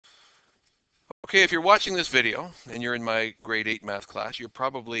Okay, if you're watching this video and you're in my grade 8 math class, you're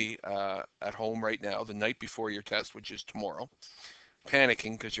probably at home right now, the night before your test, which is tomorrow,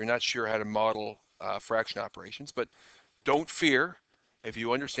 panicking because you're not sure how to model fraction operations. But don't fear. If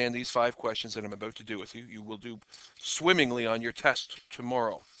you understand these 5 questions that I'm about to do with you, you will do swimmingly on your test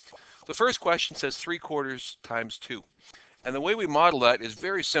tomorrow. The first question says 3/4 times 2. And the way we model that is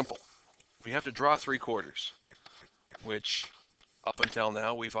very simple. We have to draw 3/4, which up until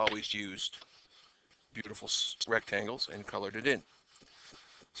now we've always used beautiful rectangles and colored it in.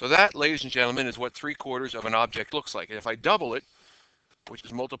 So that, ladies and gentlemen, is what 3/4 of an object looks like. And if I double it, which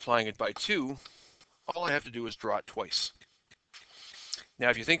is multiplying it by 2, all I have to do is draw it twice. Now,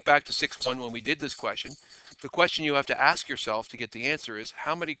 if you think back to 6.1 when we did this question, the question you have to ask yourself to get the answer is,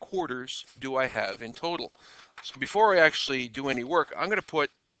 how many quarters do I have in total? So before I actually do any work, I'm going to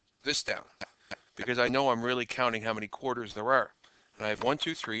put this down because I know I'm really counting how many quarters there are. And I have 1,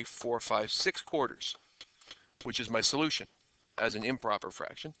 2, 3, 4, 5, 6 quarters, which is my solution as an improper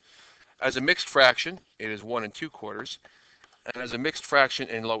fraction. As a mixed fraction, it is 1 2/4. And as a mixed fraction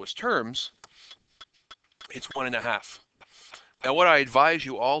in lowest terms, it's 1 1/2. Now, what I advise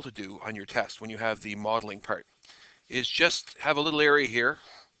you all to do on your test when you have the modeling part is just have a little area here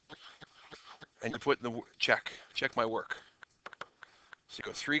and you put in the check my work. So you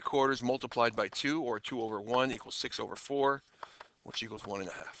go 3/4 multiplied by 2, or 2/1 equals 6/4, which equals 1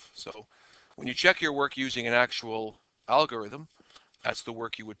 1/2. So when you check your work using an actual algorithm, that's the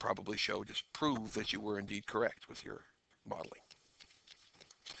work you would probably show to prove that you were indeed correct with your modeling.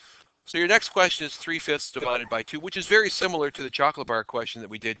 So your next question is 3/5 divided by 2, which is very similar to the chocolate bar question that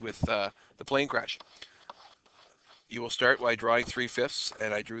we did with the plane crash. You will start by drawing 3/5,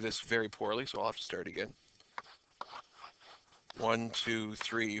 and I drew this very poorly, so I'll have to start again. 1, 2,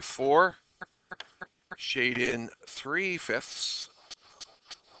 3, 4. Shade in 3/5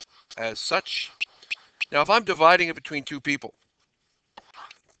 as such. Now, if I'm dividing it between 2 people,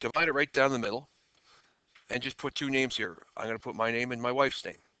 divide it right down the middle and just put 2 names here. I'm going to put my name and my wife's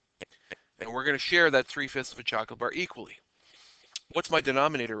name. And we're going to share that 3/5 of a chocolate bar equally. What's my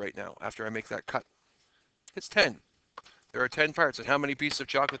denominator right now after I make that cut? It's 10. There are 10 parts. And how many pieces of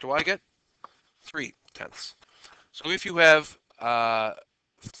chocolate do I get? 3/10. So if you have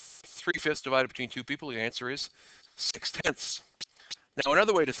 3/5 divided between 2 people, your answer is 6/10. Now,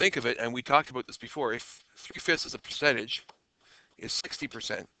 another way to think of it, and we talked about this before, if 3/5 is a percentage, is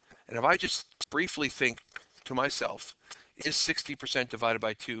 60%. And if I just briefly think to myself, is 60% divided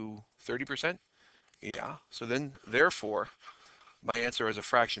by 2 30%? Yeah. So then, therefore, my answer as a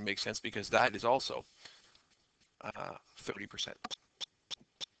fraction makes sense because that is also 30%.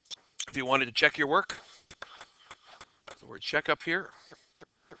 If you wanted to check your work, the word check up here,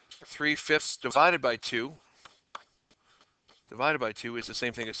 3/5 divided by 2 is the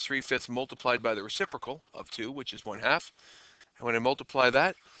same thing as 3/5 multiplied by the reciprocal of 2, which is 1/2. And when I multiply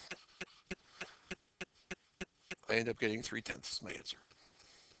that, I end up getting 3/10, my answer.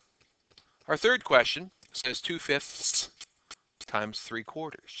 Our third question says 2/5 times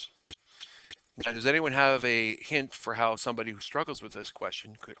 3/4. Now, does anyone have a hint for how somebody who struggles with this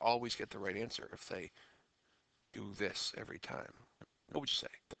question could always get the right answer if they do this every time? What would you say?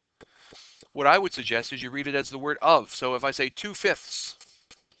 What I would suggest is you read it as the word of. So if I say 2/5,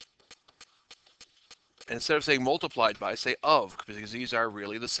 and instead of saying multiplied by, say of, because these are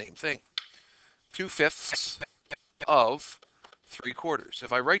really the same thing. 2/5 of 3/4.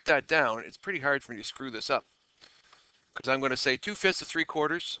 If I write that down, it's pretty hard for me to screw this up, because I'm going to say 2/5 of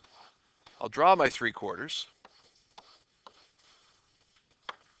 3/4. I'll draw my 3/4.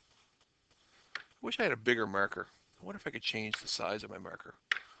 I wish I had a bigger marker. I wonder if I could change the size of my marker.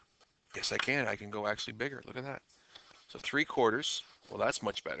 Yes, I can. I can go actually bigger. Look at that. So 3/4. Well, that's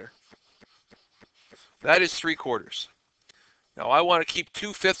much better. That is 3/4. Now I want to keep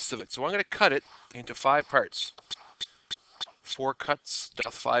 2/5 of it, so I'm going to cut it into 5 parts. 4 cuts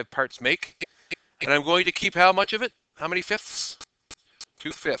doth 5 parts make. And I'm going to keep how much of it? How many fifths?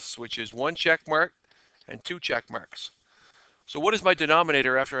 2/5, which is 1 check mark and 2 check marks. So what is my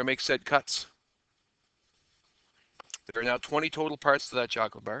denominator after I make said cuts? There are now 20 total parts to that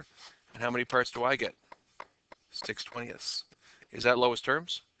chocolate bar. And how many parts do I get? 6/20. Is that lowest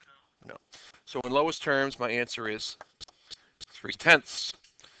terms? No. So in lowest terms, my answer is 3/10.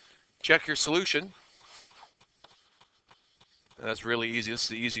 Check your solution. And that's really easy. This is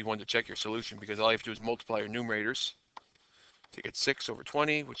the easy one to check your solution because all you have to do is multiply your numerators to get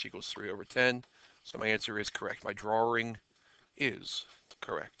 6/20, which equals 3/10. So my answer is correct. My drawing is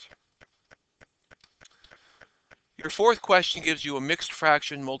correct. Your fourth question gives you a mixed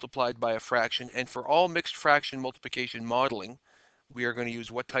fraction multiplied by a fraction. And for all mixed fraction multiplication modeling, we are going to use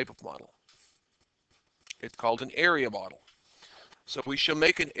what type of model? It's called an area model. So we shall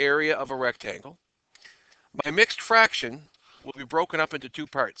make an area of a rectangle. My mixed fraction will be broken up into two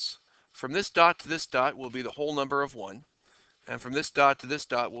parts. From this dot to this dot will be the whole number of 1. And from this dot to this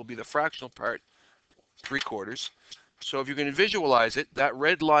dot will be the fractional part, 3/4. So if you can visualize it, that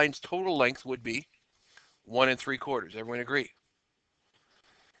red line's total length would be 1 3/4. Everyone agree?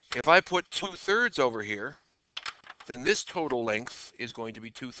 If I put 2/3 over here, then this total length is going to be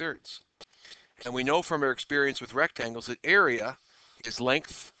 2/3. And we know from our experience with rectangles that area is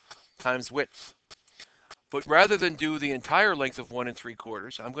length times width. But rather than do the entire length of 1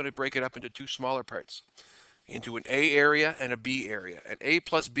 3/4, I'm going to break it up into two smaller parts, into an A area and a B area. And A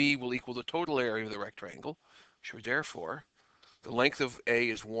plus B will equal the total area of the rectangle. So therefore, the length of A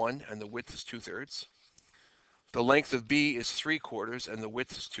is 1 and the width is 2/3. The length of B is 3/4 and the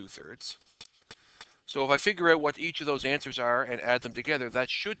width is 2/3. So if I figure out what each of those answers are and add them together, that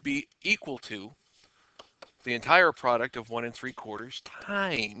should be equal to the entire product of 1 3/4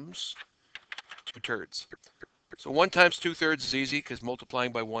 times 2/3. So 1 times 2/3 is easy because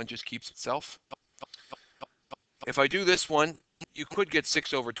multiplying by 1 just keeps itself. If I do this one, you could get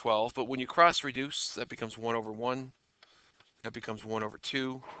 6 over 12, but when you cross reduce, that becomes 1 over 1. That becomes 1 over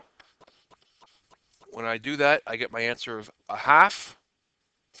 2. When I do that, I get my answer of a half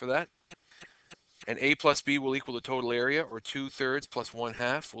for that. And A plus B will equal the total area, or 2/3 plus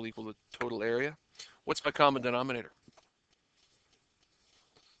 1/2 will equal the total area. What's my common denominator?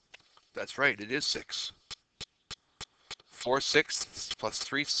 That's right, it is 6. 4/6 plus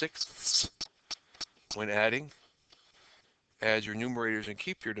 3/6 when adding. Add your numerators and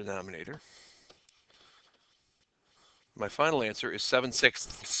keep your denominator. My final answer is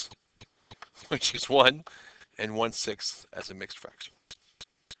 7/6, which is 1 and 1/6 as a mixed fraction.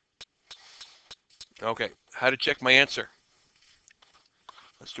 Okay, how to check my answer?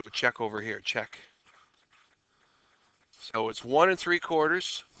 Let's do a check over here. Check. So it's 1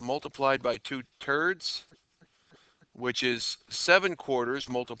 3/4 multiplied by 2/3, which is 7/4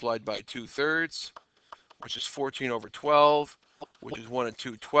 multiplied by 2/3, which is 14 over 12, which is 1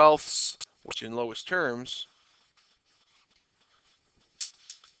 2/12, which in lowest terms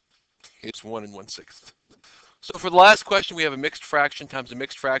is 1 1/6. So for the last question, we have a mixed fraction times a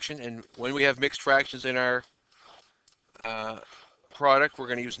mixed fraction, and when we have mixed fractions in our product, we're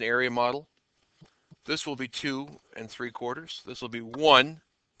going to use an area model. This will be 2 3/4. This will be 1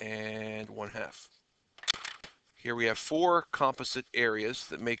 1/2. Here we have 4 composite areas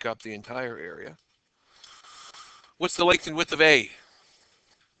that make up the entire area. What's the length and width of A?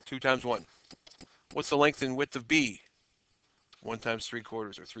 2 times 1. What's the length and width of B? 1 times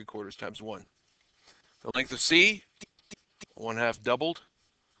 3/4, or 3/4 times 1. The length of C, 1/2 doubled.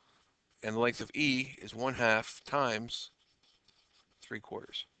 And the length of E is 1/2 times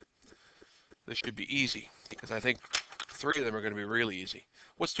 3/4. This should be easy, because I think 3 of them are going to be really easy.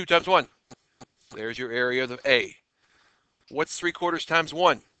 What's 2 times 1? There's your area of A. What's 3/4 times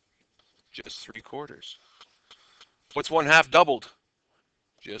 1? Just 3/4. What's 1/2 doubled?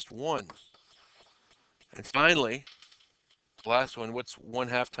 Just 1. And finally, the last one, what's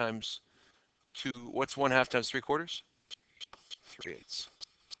 1/2 times 2? What's 1/2 times 3/4? 3/8.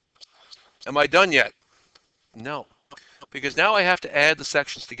 Am I done yet? No, because now I have to add the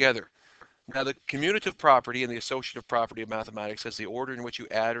sections together. Now, the commutative property and the associative property of mathematics says the order in which you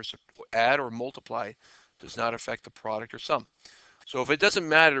add or multiply does not affect the product or sum. So if it doesn't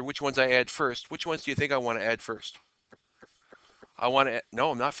matter which ones I add first, which ones do you think I want to add first? I want to add,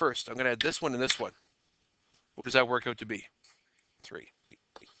 no, I'm not first. I'm going to add this one and this one. What does that work out to be? 3.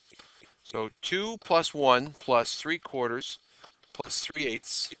 So 2 plus 1 plus 3/4 plus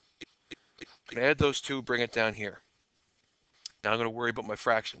 3/8. Add those two, bring it down here. Now I'm going to worry about my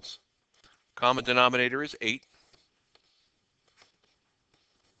fractions. Common denominator is 8.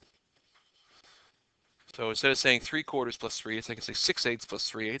 So instead of saying 3/4 plus 3/8, I can say 6/8 plus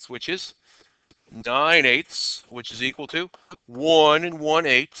 3/8, which is 9/8, which is equal to 1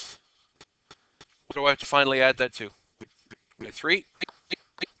 1/8. What do I have to finally add that to? 3.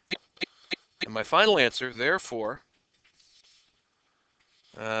 And my final answer, therefore,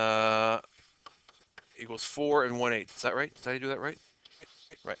 equals 4 1/8. Is that right? Did I do that right?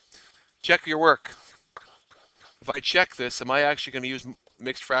 Right. Check your work. If I check this, am I actually going to use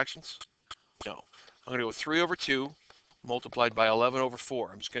mixed fractions? No. I'm going to go 3 over 2 multiplied by 11 over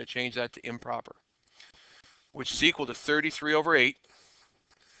 4. I'm just going to change that to improper, which is equal to 33 over 8.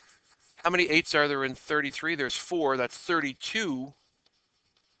 How many 8s are there in 33? There's 4. That's 32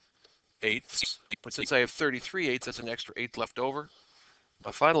 eighths. But since I have 33 eighths, that's an extra 8 left over.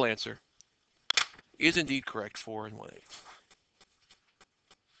 My final answer is indeed correct, 4 1/8.